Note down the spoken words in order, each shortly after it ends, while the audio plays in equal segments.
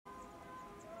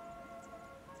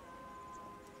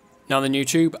Now then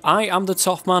YouTube, I am the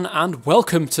Toffman and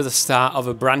welcome to the start of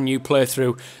a brand new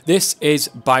playthrough. This is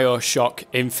Bioshock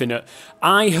Infinite.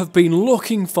 I have been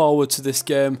looking forward to this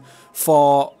game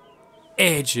for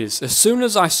ages. As soon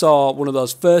as I saw one of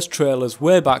those first trailers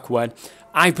way back when,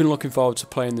 I've been looking forward to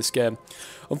playing this game.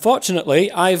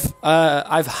 Unfortunately, I've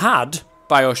had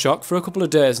Bioshock for a couple of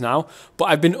days now, but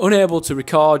I've been unable to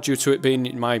record due to it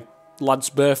being my lad's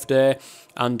birthday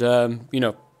and,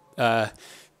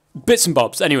 bits and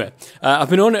bobs. Anyway, I've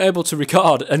been unable to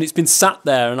record and it's been sat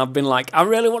there and I've been like, I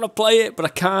really want to play it, but I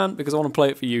can't because I want to play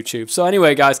it for YouTube. So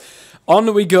anyway, guys,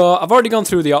 on we go. I've already gone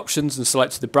through the options and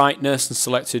selected the brightness and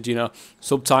selected,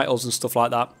 subtitles and stuff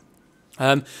like that.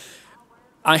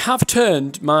 I have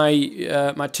turned my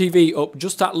my TV up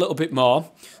just that little bit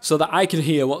more so that I can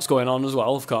hear what's going on as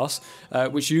well, of course,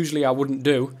 which usually I wouldn't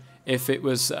do if it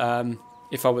was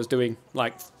if I was doing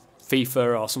like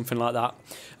FIFA or something like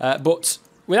that. But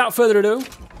without further ado,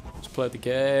 let's play the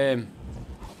game.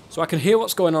 So I can hear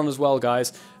what's going on as well,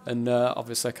 guys, and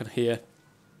obviously I can hear,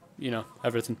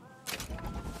 everything.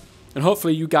 And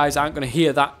hopefully you guys aren't going to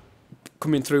hear that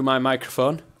coming through my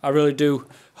microphone. I really do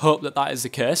hope that that is the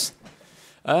case.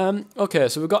 Okay,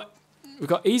 so we've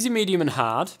got easy, medium, and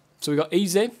hard. So we've got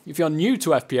easy. If you're new to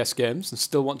FPS games and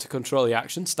still want to control the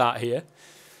action, start here.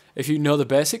 If you know the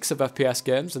basics of FPS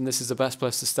games, then this is the best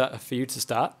place to start for you to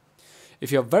start.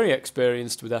 If you're very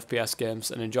experienced with FPS games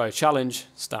and enjoy a challenge,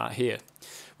 start here.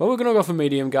 Well, we're going to go for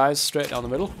medium, guys, straight down the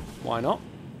middle. Why not?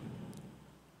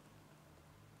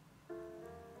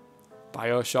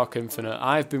 Bioshock Infinite.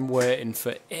 I've been waiting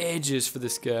for ages for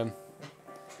this game.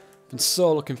 Been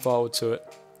so looking forward to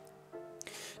it.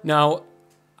 Now,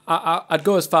 I'd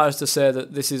go as far as to say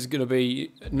that this is going to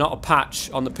be not a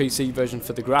patch on the PC version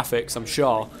for the graphics, I'm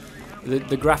sure. The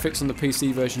graphics on the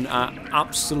PC version are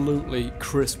absolutely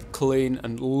crisp, clean,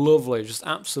 and lovely. Just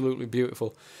absolutely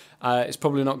beautiful. It's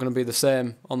probably not going to be the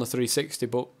same on the 360,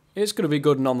 but it's going to be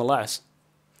good nonetheless.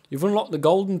 You've unlocked the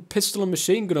golden pistol and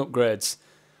machine gun upgrades.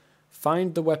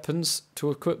 Find the weapons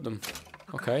to equip them.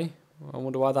 Okay, I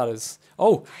wonder why that is.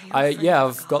 Oh, yeah,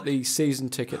 I've got the season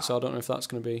ticket, so I don't know if that's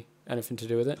going to be anything to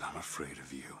do with it. I'm afraid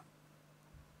of you.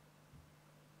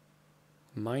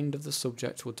 Mind of the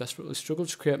subject will desperately struggle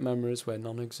to create memories where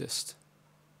none exist.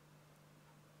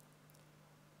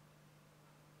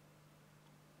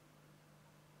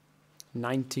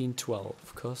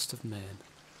 (1912) Coast of Maine.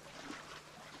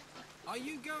 Are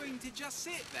you going to just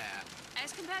sit there?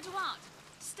 As compared to what?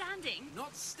 Standing?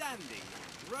 Not standing,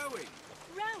 rowing.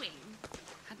 Rowing?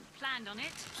 Hadn't planned on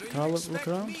it. So Can I you look expect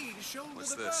around? me to shoulder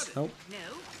What's the this? burden? Nope.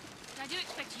 No. But I do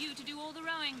expect you to do all the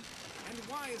rowing. And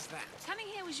why is that? Coming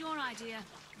here was your idea.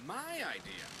 My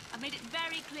idea. I've made it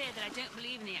very clear that I don't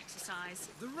believe in the exercise.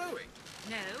 The rowing.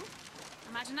 No.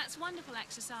 Imagine that's wonderful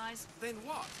exercise. Then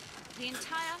what? The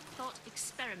entire thought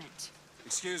experiment.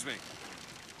 Excuse me.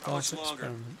 How much Thought longer?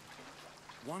 experiment.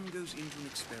 One goes into an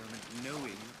experiment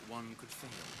knowing one could fail.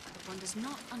 But one does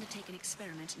not undertake an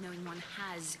experiment knowing one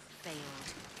has failed.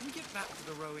 Can we get back to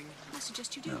the rowing? I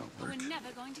suggest you do, No, but we're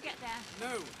never going to get there.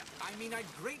 No, I mean I'd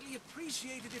greatly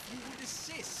appreciate it if you would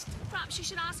assist. Perhaps you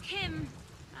should ask him.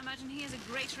 I imagine he has a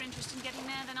greater interest in getting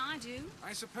there than I do.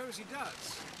 I suppose he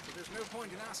does, but there's no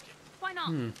point in asking. Why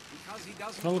not? Because he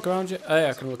doesn't. Can I look row. around you? Oh, yeah,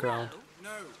 I can look around. No.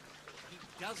 No, he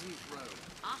doesn't row.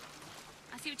 Ah,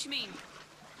 I see what you mean.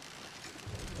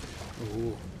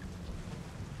 Ooh.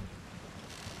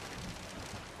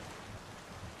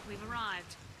 We've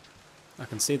arrived. I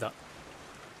can see that.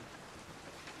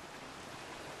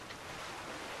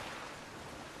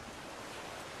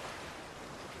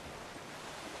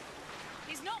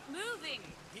 He's not moving.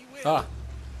 He will. Ah,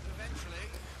 Eventually.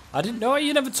 I didn't know.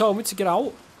 You never told me to get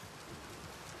out.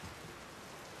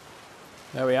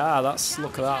 There we are. That's Can't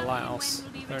look at that determine lighthouse.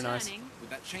 when we'll be Very nice. returning. Would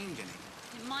that change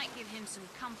any? It might give him some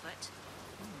comfort.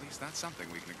 Well, at least that's something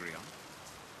we can agree on.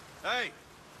 Hey,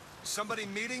 is somebody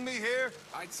meeting me here?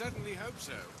 I'd certainly hope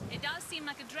so. It does seem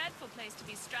like a dreadful place to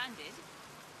be stranded.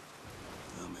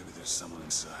 Well, maybe there's someone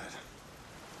inside.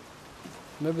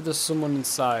 Maybe there's someone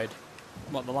inside.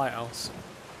 What, the lighthouse?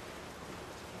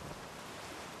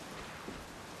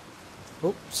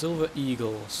 Oh, silver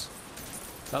eagles.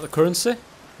 Is that the currency?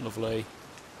 Lovely.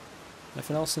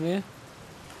 Anything else in here?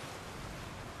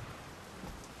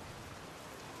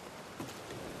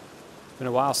 Been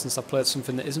a while since I played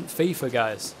something that isn't FIFA,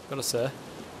 guys. Gotta say.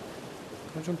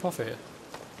 Can I jump off here?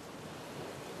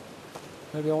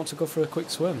 Maybe I want to go for a quick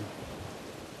swim.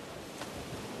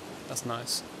 That's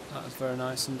nice. That is very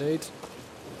nice indeed.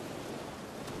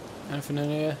 Anything in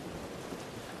here?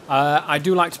 I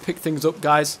do like to pick things up,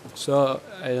 guys, so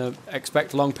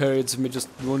expect long periods of me just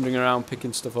wandering around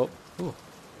picking stuff up. Ooh.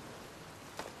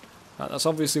 Right, that's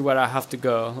obviously where I have to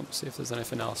go. Let's see if there's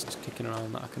anything else just kicking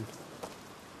around that I can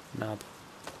nab.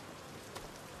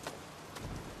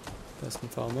 First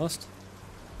and foremost.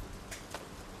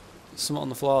 There's something on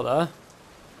the floor there.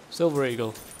 Silver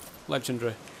Eagle.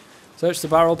 Legendary. Search the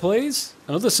barrel, please.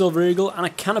 Another Silver Eagle and a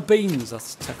can of beans.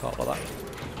 Let's take all of that.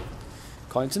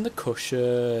 Coins in the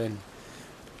cushion.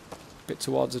 Bit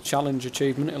towards a challenge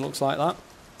achievement, it looks like that.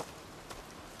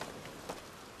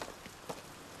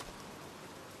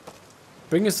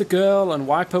 Bring us the girl and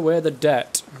wipe away the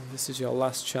debt. This is your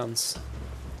last chance.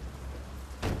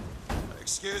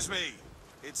 Excuse me.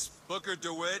 It's Booker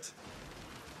DeWitt.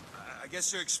 I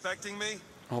guess you're expecting me?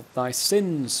 Of thy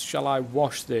sins shall I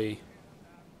wash thee.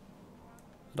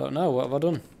 I don't know, what have I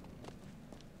done?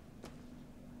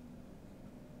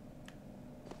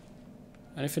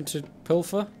 Anything to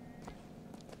pilfer?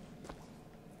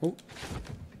 Oh,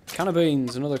 can of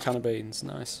beans, another can of beans.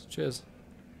 Nice, cheers.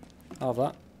 I'll have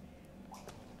that.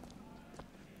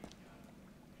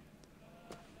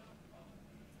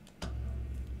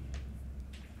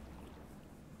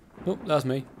 Oh, that's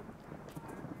me.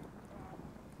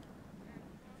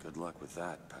 Good luck with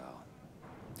that, pal.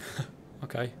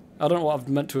 Okay. I don't know what I've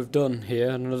meant to have done here,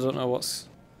 and I don't know what's...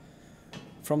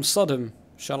 From Sodom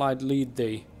shall I lead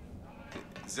thee.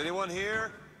 Is anyone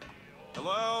here?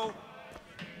 Hello?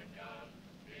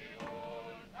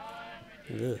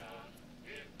 Ugh.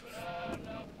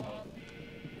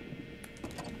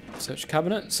 Search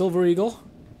cabinet, Silver Eagle,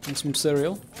 and some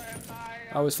cereal.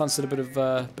 I always fancied a bit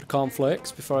of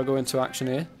cornflakes before I go into action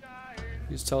here.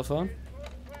 Use telephone.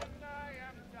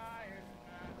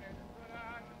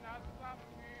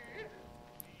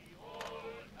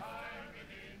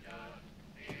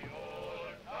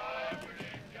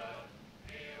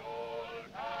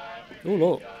 Oh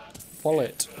look,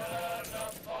 wallet.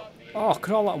 Oh, look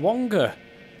at all that wonga.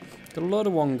 Got a load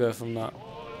of wonga from that.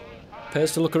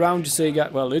 Pays to look around, you see,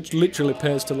 well, it literally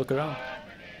pays to look around.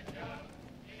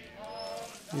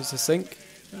 Use the sink.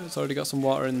 It's already got some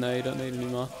water in there, you don't need any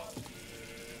more.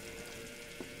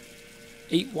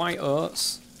 Eat white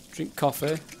oats. Drink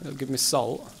coffee. It'll give me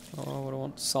salt. Oh, what do I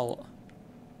want? Salt.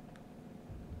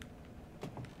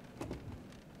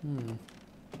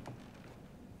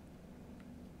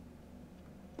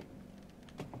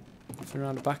 Nothing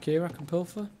around the back here I can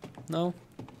pilfer? No?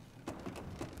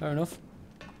 Fair enough.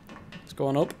 Let's go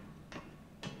on up.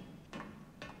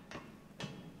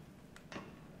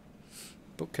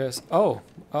 Bookcase. Oh!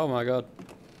 Oh my god.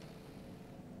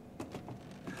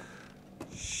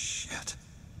 Shit.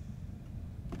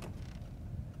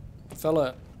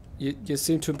 Fella, you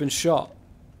seem to have been shot.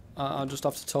 I'll just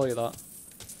have to tell you that.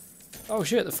 Oh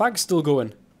shit, the fag's still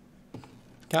going.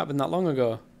 Can't have been that long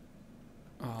ago.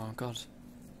 Oh god.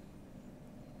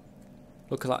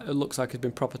 Look at that, it looks like he's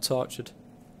been proper tortured.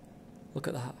 Look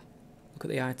at that. Look at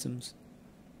the items.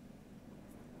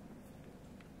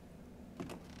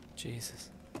 Jesus.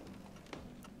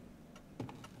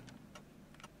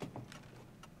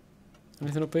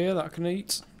 Anything up here that I can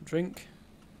eat? Drink?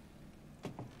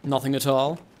 Nothing at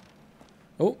all.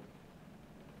 Oh.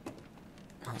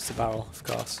 That's the barrel, of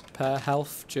course. Pear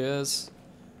health, cheers.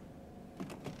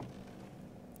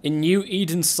 In New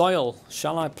Eden soil,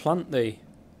 shall I plant thee?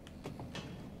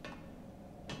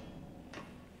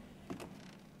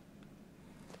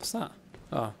 What's that?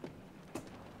 Oh.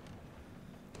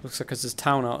 Looks like there's a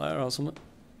town out there or something.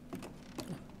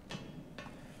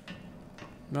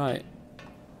 Right.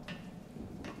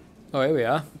 Oh, here we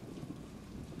are.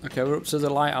 Okay, we're up to the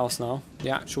lighthouse now. The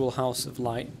actual house of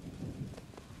light.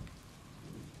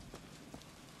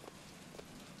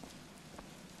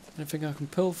 Anything I can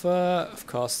pilfer? Of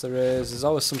course there is. There's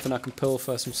always something I can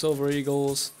pilfer. Some silver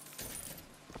eagles.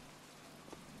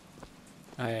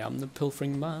 I am the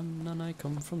pilfering man and I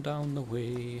come from down the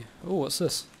way. Oh, what's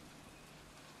this?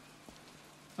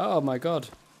 Oh my god.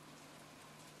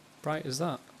 Bright as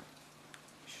that.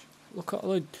 Look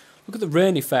at the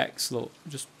rain effects, look.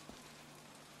 Just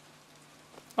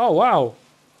oh wow.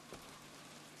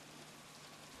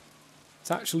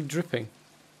 It's actually dripping.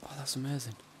 Oh, that's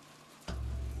amazing.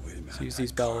 Wait a minute. Let's use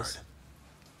these bells.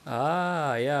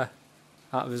 Ah, yeah.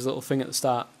 Out of his little thing at the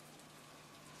start.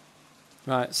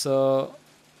 Right, so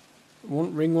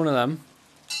ring one of them.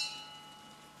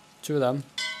 Two of them.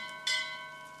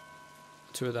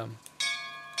 Two of them.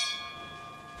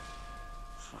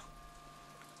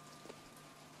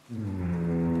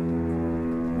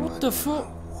 What the fuck?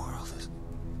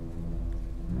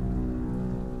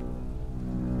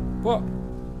 What?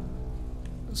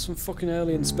 Some fucking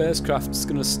alien spacecraft's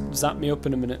gonna zap me up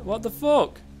in a minute. What the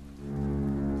fuck?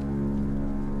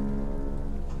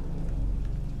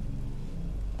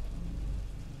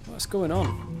 What's going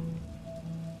on?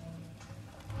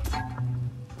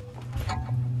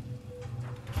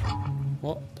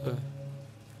 What the...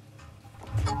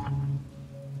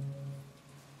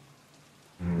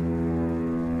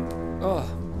 Oh,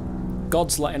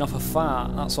 God's letting off a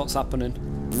fart. That's what's happening.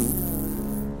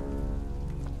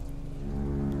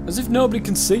 As if nobody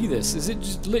can see this. Is it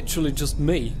just literally just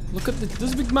me? Look at the...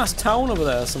 There's a big mass town over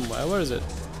there somewhere. Where is it?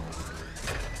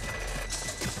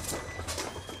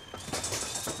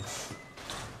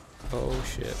 Oh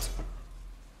shit.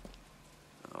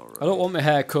 I don't want my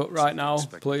hair cut right now,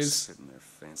 please. Sit in their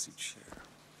fancy chair.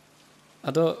 I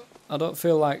don't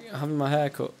feel like having my hair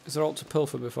cut. Is there all to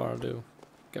pilfer before I do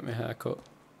get my hair cut?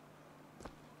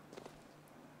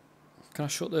 Can I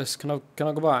shut this? Can I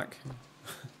go back?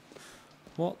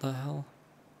 What the hell?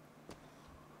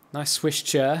 Nice swish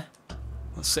chair.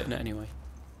 Let's sit in it anyway.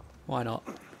 Why not?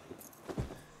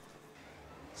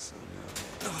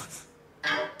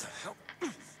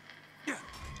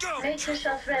 Make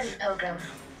yourself ready, Pilgrim.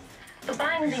 The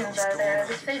bindings are there as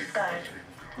a safeguard.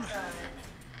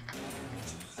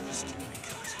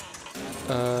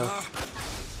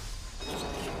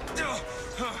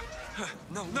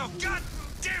 No, God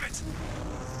damn it!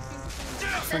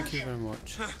 Thank you very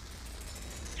much.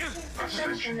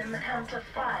 Ascension in the count of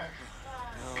 5.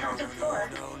 Count of 4.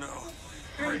 No.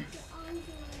 3,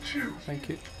 2, Thank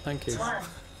you. Thank you. 1.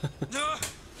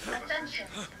 Ascension.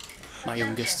 My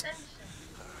youngest.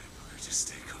 Just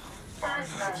stay calm.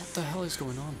 5 What months. the hell is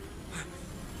going on?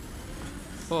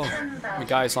 Oh, the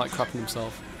guy's like crapping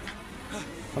himself.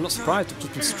 I'm not surprised. I've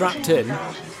just been strapped in,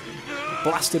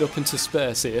 blasted up into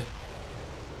space here.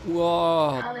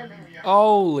 Whoa! Hallelujah.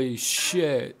 Holy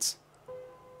shit!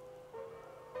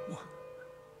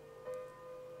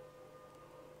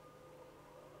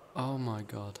 Oh my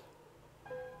god.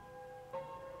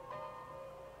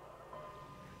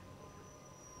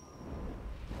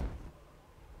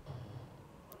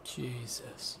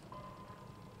 Jesus.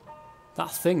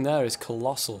 That thing there is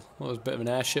colossal. Well, there's a bit of an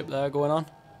airship there going on.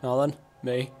 Now then,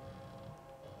 me.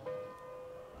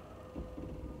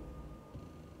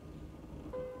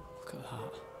 Look at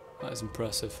that. That is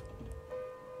impressive.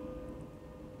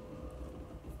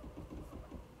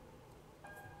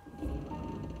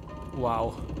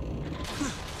 Wow.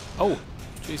 Oh,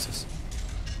 Jesus.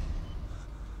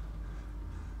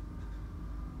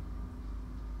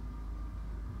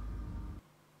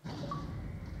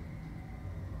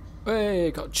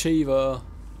 Hey, got Chivo.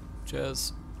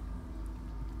 Cheers.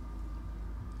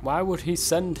 Why would he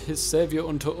send his saviour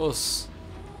unto us,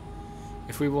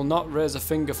 if we will not raise a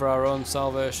finger for our own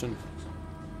salvation?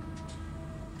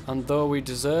 And though we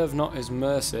deserve not his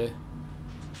mercy,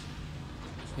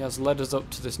 he has led us up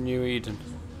to this new Eden.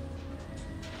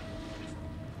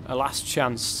 A last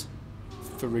chance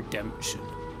for redemption.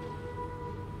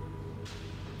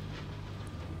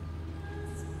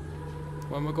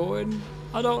 Where am I going?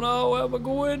 I don't know where am I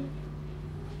going.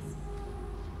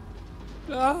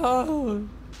 Ah!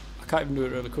 I can't even do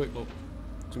it really quick, look.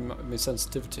 My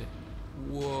sensitivity.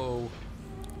 Whoa.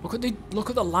 Look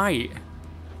at the light.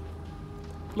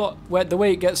 Look, the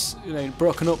way it gets, you know,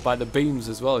 broken up by the beams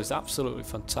as well is absolutely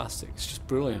fantastic. It's just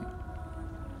brilliant.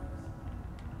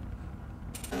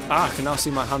 Ah, I can now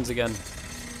see my hands again.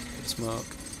 Bit of smoke.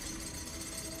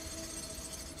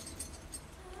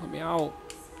 Let me out.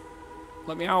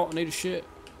 Let me out, I need a shit.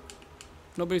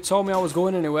 Nobody told me I was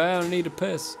going anywhere, I need a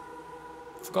piss.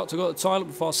 Forgot to go to the toilet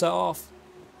before I set off.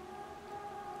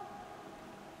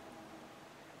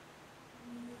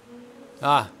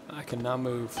 Ah, I can now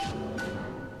move.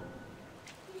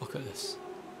 Look at this.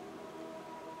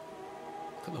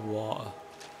 Look at the water.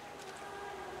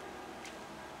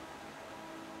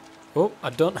 Oh,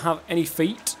 I don't have any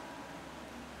feet.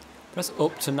 Press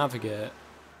up to navigate.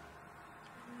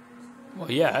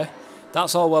 Well, yeah.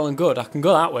 That's all well and good. I can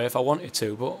go that way if I wanted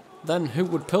to, but then who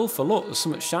would pilfer? Look, there's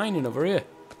something shining over here.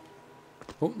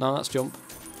 Oh, no, that's jump.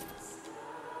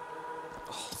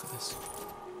 Oh, look at this.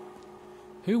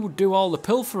 Who would do all the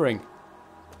pilfering?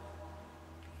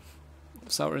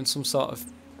 So we're in some sort of,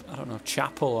 I don't know,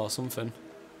 chapel or something.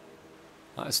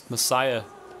 That is Messiah,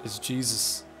 is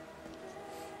Jesus.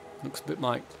 Looks a bit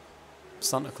like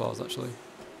Santa Claus, actually,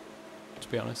 to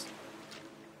be honest.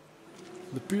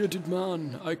 The bearded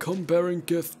man, I come bearing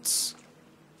gifts.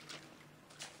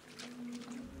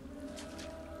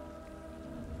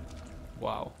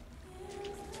 Wow.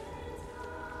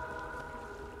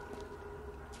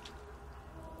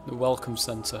 The welcome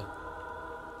centre.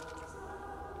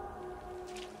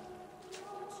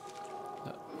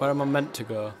 Where am I meant to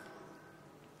go?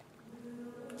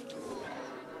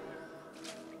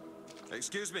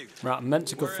 Excuse me. Right, I'm meant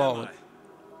to go Where am forward. I?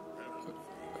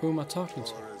 Who am I talking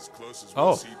to? Or as close as Oh.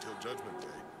 we'll see till Judgment Day.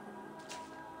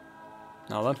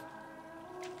 Now then.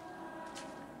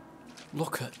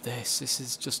 Look at this. This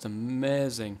is just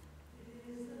amazing.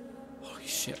 Holy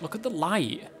shit. Look at the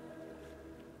light.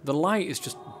 The light is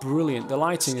just brilliant. The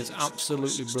lighting is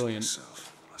absolutely brilliant.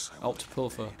 Out to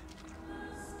pilfer.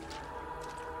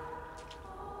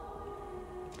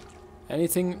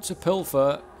 Anything to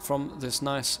pilfer from this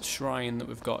nice shrine that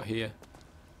we've got here.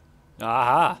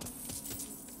 Aha!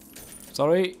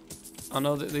 Sorry. I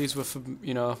know that these were for,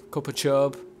 you know, cup of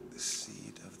chub.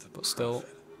 But still.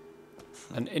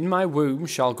 And in my womb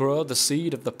shall grow the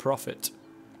seed of the prophet.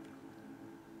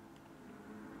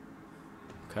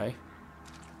 Okay.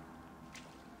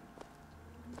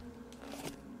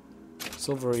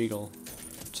 Silver Eagle.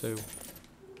 2.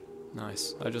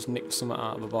 Nice. I just nicked something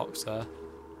out of a box there.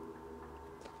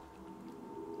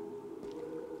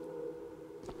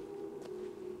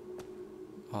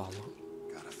 Oh,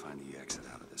 look. Gotta find the exit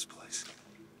out of this place.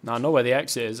 Now I know where the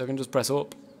exit is. I can just press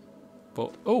up.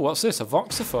 But, oh, what's this? A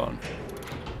voxophone.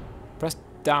 Press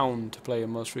down to play your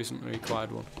most recently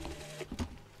acquired one.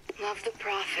 Love the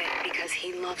prophet because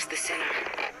he loves the sinner.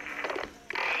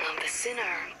 Love the sinner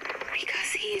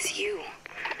because he is you.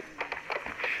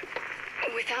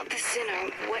 Without the sinner,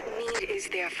 what need is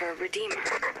there for a redeemer?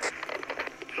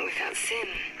 Without sin,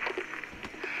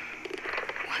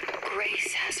 what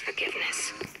grace has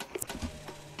forgiveness?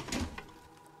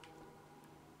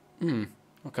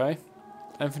 Okay.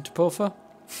 Anything to pilfer?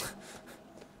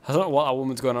 I don't know what that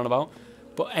woman's going on about.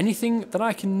 But anything that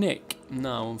I can nick?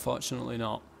 No, unfortunately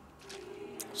not.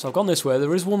 So I've gone this way.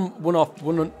 There is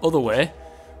one other way,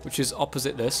 which is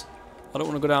opposite this. I don't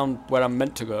want to go down where I'm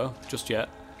meant to go just yet.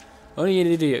 Only an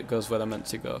idiot goes where they're meant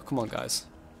to go. Come on, guys.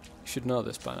 You should know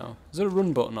this by now. Is there a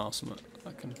run button or something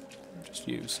I can just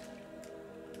use?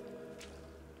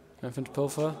 Anything to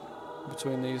pilfer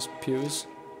between these pews?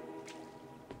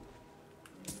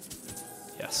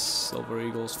 Yes, Silver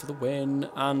Eagles for the win.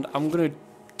 And I'm going to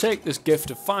take this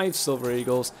gift of 5 Silver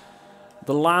Eagles.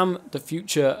 The lamb, the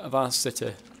future of our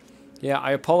city. Yeah,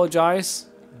 I apologise,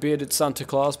 bearded Santa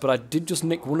Claus, but I did just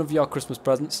nick one of your Christmas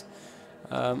presents.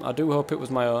 I do hope it was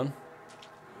my own.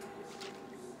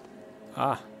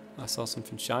 Ah, I saw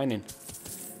something shining.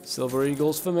 Silver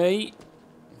Eagles for me.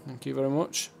 Thank you very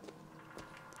much.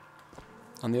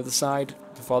 On the other side,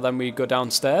 before then we go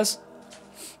downstairs.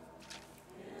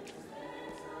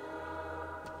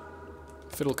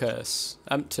 Fiddle case,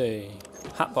 empty.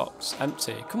 Hat box,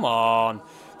 empty. Come on.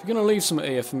 If you're going to leave something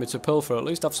here for me to pilfer, at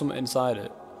least have something inside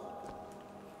it.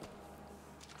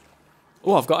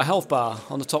 Oh, I've got a health bar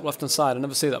on the top left hand side. I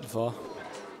never see that before.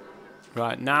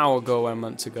 Right, now I'll go where I'm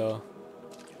meant to go.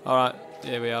 Alright,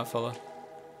 here we are, fella.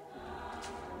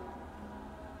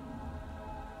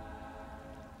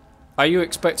 Are you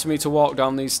expecting me to walk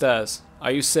down these stairs?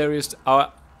 Are you serious? Have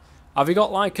you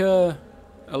got like a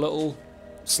little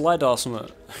sled or something?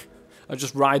 I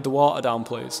just ride the water down,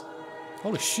 please.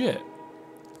 Holy shit.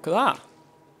 Look at that.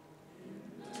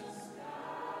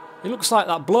 He looks like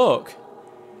that bloke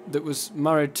that was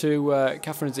married to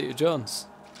Catherine Zeta-Jones.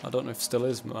 I don't know if he still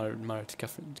is married to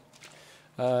Catherine.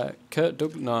 Kurt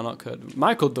Douglas. No, not Kurt.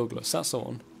 Michael Douglas. That's the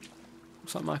one.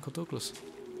 Looks like Michael Douglas.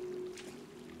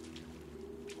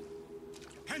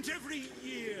 And every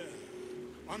year,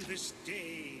 on this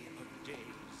day of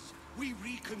days, we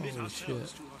recommit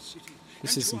ourselves to our city.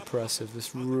 This is impressive.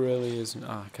 This really is.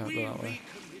 Ah, I can't go that way.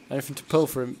 Anything to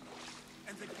pilfer him?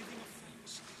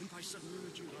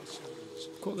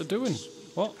 Look what they're doing.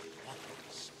 What?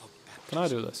 Can I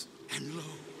do this? And lo,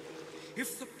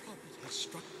 if the prophet has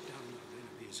struck down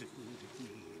our enemies at wounded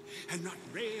knee, and not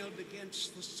railed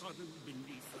against the Sodom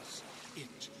beneath us,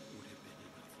 it would have been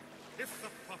enough. If the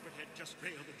prophet had just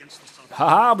railed against the Sodom,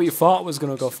 haha, but you thought it was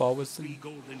going to go forwards. 3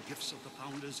 golden gifts of the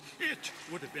founders, it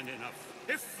would have been enough.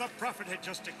 If the prophet had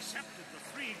just accepted the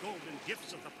 3 golden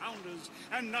gifts of the founders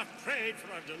and not prayed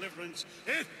for our deliverance,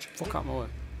 it. Fuck out my way.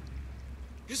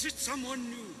 Is it someone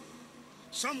new?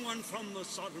 Someone from the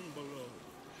Sodom below,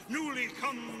 newly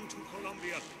come to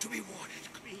Columbia to be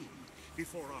washed clean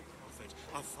before our prophet,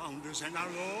 our founders, and our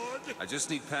Lord? I just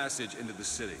need passage into the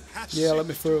city. Yeah, let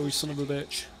me through, you son of a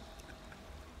bitch.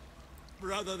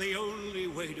 Brother, the only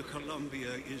way to Columbia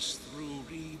is through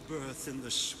rebirth in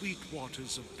the sweet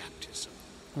waters of baptism.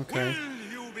 Okay.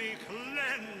 Will you be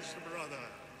cleansed, brother?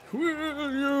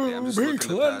 Will I'm you just be looking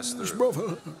to pass cleansed, through.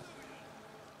 brother?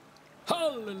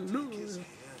 Hallelujah.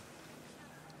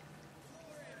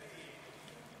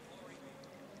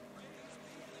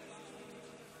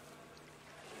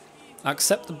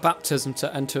 Accept the baptism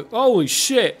to enter. Holy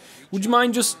shit! Would you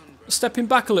mind just stepping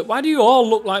back a little? Why do you all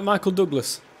look like Michael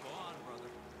Douglas?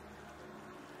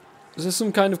 Is there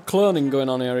some kind of cloning going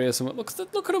on here or something? Look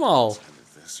at them all.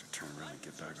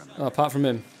 Oh, apart from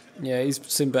him. Yeah, he's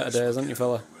seen better days, hasn't you,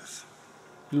 fella?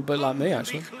 A little bit like me,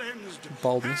 actually.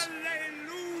 Baldness.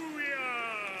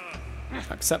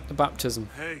 Accept the baptism.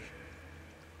 Hey.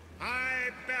 I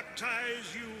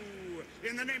baptize you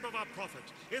in the name of our prophet,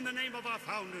 in the name of our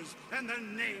founders, and the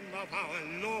name of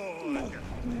our Lord.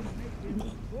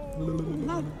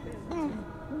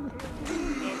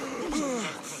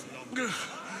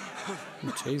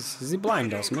 Jeez, is he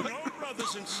blind or something? No,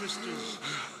 brothers and sisters,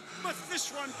 but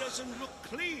this one doesn't look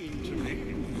clean to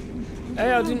me.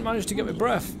 Hey, I didn't manage to get my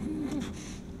breath.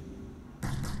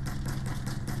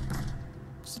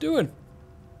 What's he doing?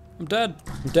 I'm dead.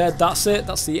 I'm dead. That's it.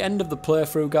 That's the end of the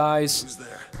playthrough, guys. Who's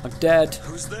there? I'm dead.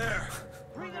 Who's there?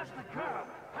 Bring us the curb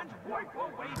and wipe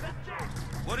away the debt.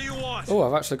 What do you want? Oh,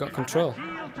 I've actually got control. Deal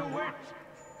to it.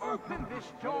 Open this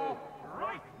door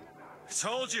right. I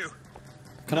told you.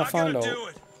 Can I Not find gonna out? do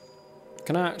it.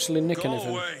 Can I actually nick Go anything?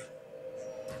 away.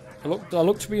 I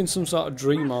look to be in some sort of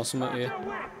dream or something here.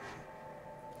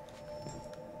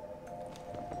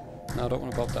 No, I don't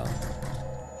want to bob down.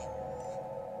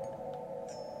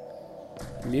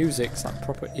 Music's like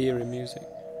proper eerie music.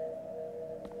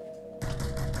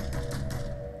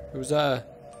 Who's there?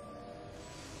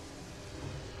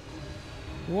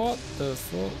 What the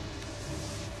fuck?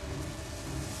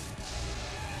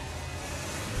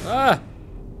 Ah!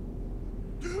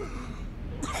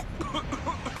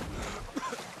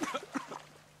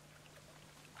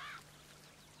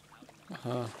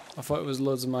 I thought it was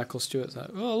loads of Michael Stewart's.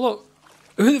 Oh look!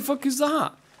 Who the fuck is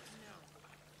that?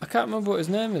 I can't remember what his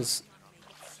name is.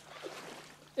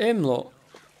 Him, look.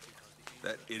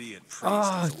 That idiot priest.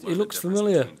 Ah, doesn't he learn the looks difference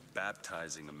familiar. between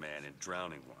baptizing a man and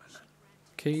drowning one.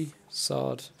 Key,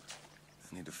 sword,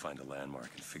 I need to find a landmark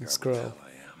and figure and out what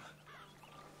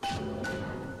the scroll. hell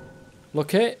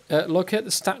I am. Locate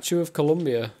the Statue of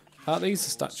Columbia. Aren't these the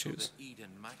statues?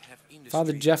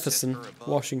 Father Jefferson,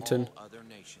 Washington,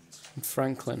 and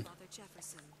Franklin. Father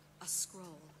Jefferson, a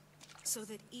scroll, so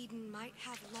that Eden might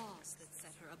have laws that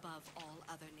set her above all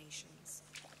other nations.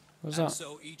 What's that?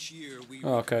 So each year we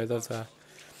Oh, okay, they're there.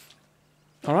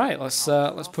 All right, let's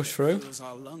push through. fills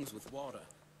our lungs with water,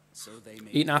 so they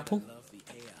may Eat an apple. love the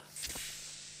air.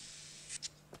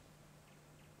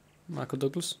 Michael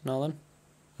Douglas. Now then,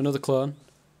 another clone.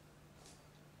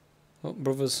 Oh,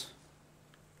 brothers,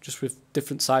 just with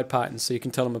different side patterns, so you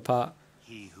can tell them apart.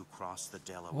 He who crossed the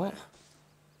Delaware What?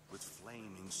 with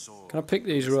flaming sword. Can I pick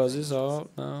these roses? Oh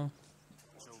no!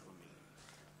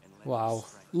 Wow,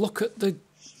 look at the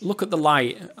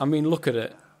light. I mean, look at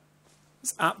it.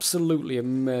 It's absolutely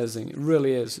amazing. It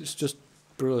really is. It's just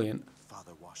brilliant.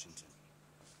 Father Washington,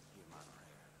 hear my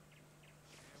prayer.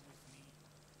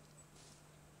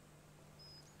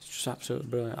 It's just absolutely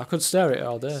brilliant. I could stare at it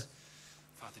all day.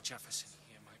 Father Jefferson,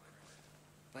 hear my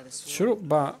prayer. By the sword Shut up,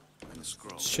 bat. And the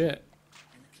scroll. Shit.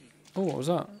 Oh, what was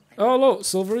that? Oh, look,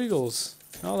 Silver Eagles.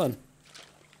 Now then.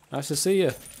 Nice to see you.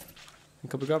 I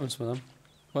think I'll be grabbing some of them.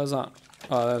 Where's that?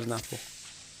 Oh, there's an apple.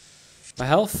 My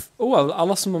health? Oh, I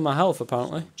lost some of my health,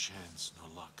 apparently. No chance, no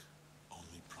luck,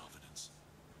 only providence.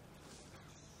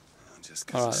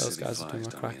 Just Alright, the those city guys are doing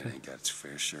flies my don't mean cracking. it ain't got its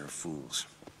fair share of fools.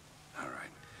 Alright.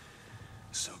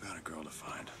 Still got a girl to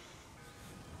find.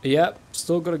 Yep,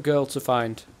 still got a girl to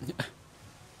find.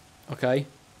 Okay.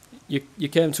 You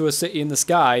came to a city in the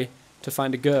sky to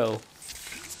find a girl.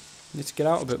 You need to get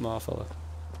out a bit more, fella.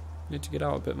 You need to get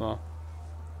out a bit more.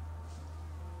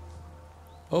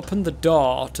 Open the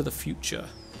door to the future.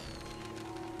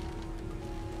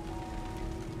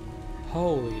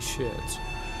 Holy shit.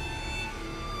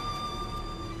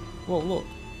 Whoa, look.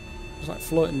 There's like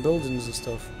floating buildings and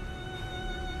stuff.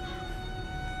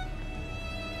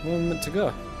 Where am I meant to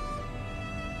go?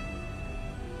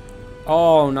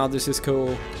 Oh, now this is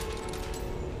cool.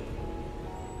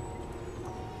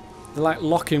 They're like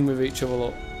locking with each other,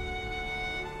 look.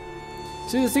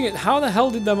 See, the thing is, how the hell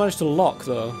did they manage to lock,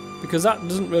 though? Because that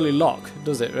doesn't really lock,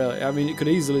 does it, really? I mean, it could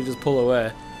easily just pull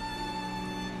away.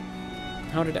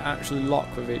 How did it actually lock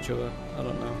with each other? I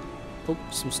don't know. Oh,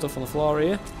 some stuff on the floor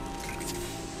here.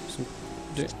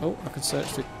 Oh, I can search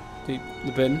the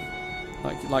bin.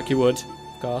 Like you would,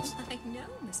 of course. I know,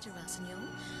 Mr. Rossignol.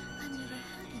 I've never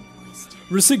had an oyster.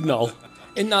 Resignol.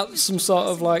 Isn't that some sort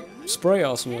of, like, spray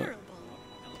or something? Terrible.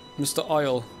 Mr.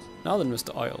 Oil. Now then,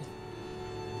 Mr. Oil.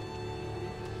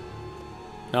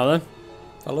 Now then,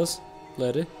 fellas,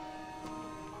 lady.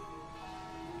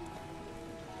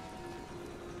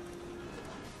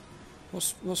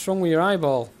 What's wrong with your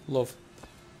eyeball, love?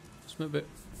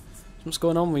 What's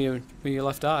going on with your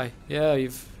left eye? Yeah,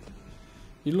 you're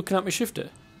looking at me, Shifty.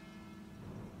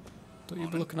 Don't you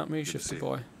be looking at me, Shifty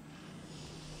boy.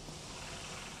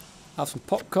 Have some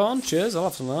popcorn. Cheers. I'll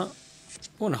have some of that.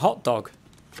 Oh, and a hot dog.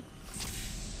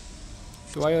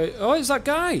 Do I... Oh, it's that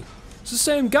guy. It's the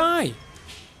same guy.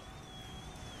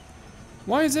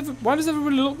 Why does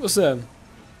everybody look the same?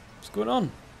 What's going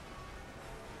on?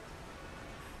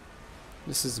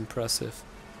 This is impressive.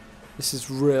 This is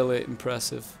really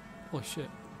impressive. Holy shit.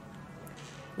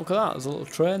 Look at that, there's a little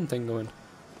train thing going.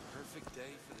 Perfect day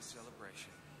for the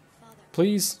celebration.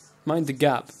 Please mind the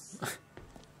gap.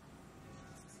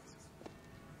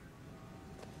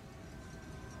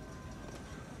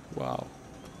 Wow.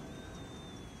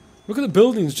 Look at the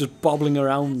buildings just bobbling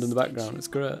around in the background, it's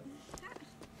great.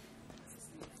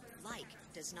 Like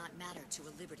does not matter to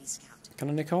a Liberty Scout. Can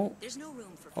I nick out? There's no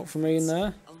room for Out for me in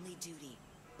there? only duty.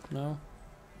 No.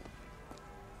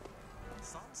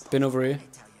 Been over here.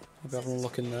 Maybe having a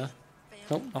look in there.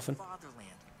 Nope, nothing.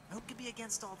 Who could be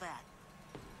against all that?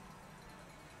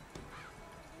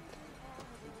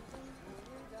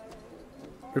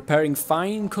 Repairing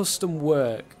fine custom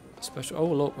work. Special. Oh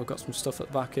look, we've got some stuff at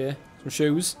the back here. Some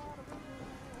shoes.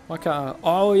 Why can't I?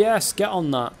 Oh yes, get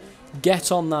on that.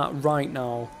 Get on that right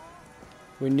now.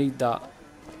 We need that.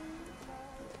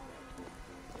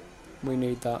 We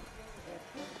need that.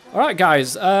 Alright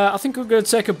guys, I think we're going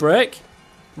to take a break.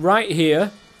 Right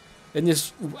here. In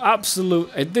this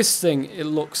absolute... this thing,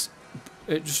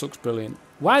 it just looks brilliant.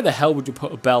 Why the hell would you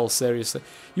put a bell, seriously?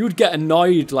 You would get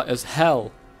annoyed like as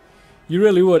hell. You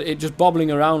really would. It just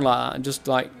bobbling around like that and just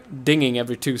like dinging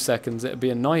every 2 seconds. It'd be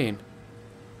annoying.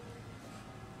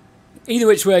 Either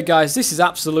which way, guys, this is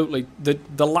absolutely...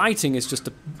 The lighting is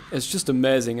just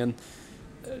amazing, and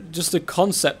just the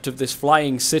concept of this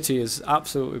flying city is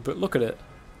absolutely... But look at it.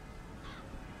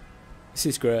 This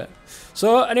is great.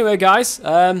 So, anyway, guys,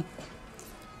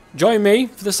 join me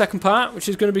for the second part, which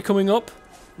is going to be coming up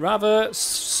rather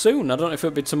soon. I don't know if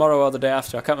it'll be tomorrow or the day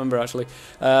after. I can't remember, actually.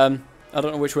 I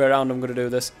don't know which way around I'm going to do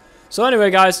this. So,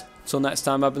 anyway, guys, until next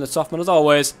time, I've been the Softman. As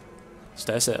always,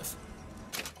 stay safe.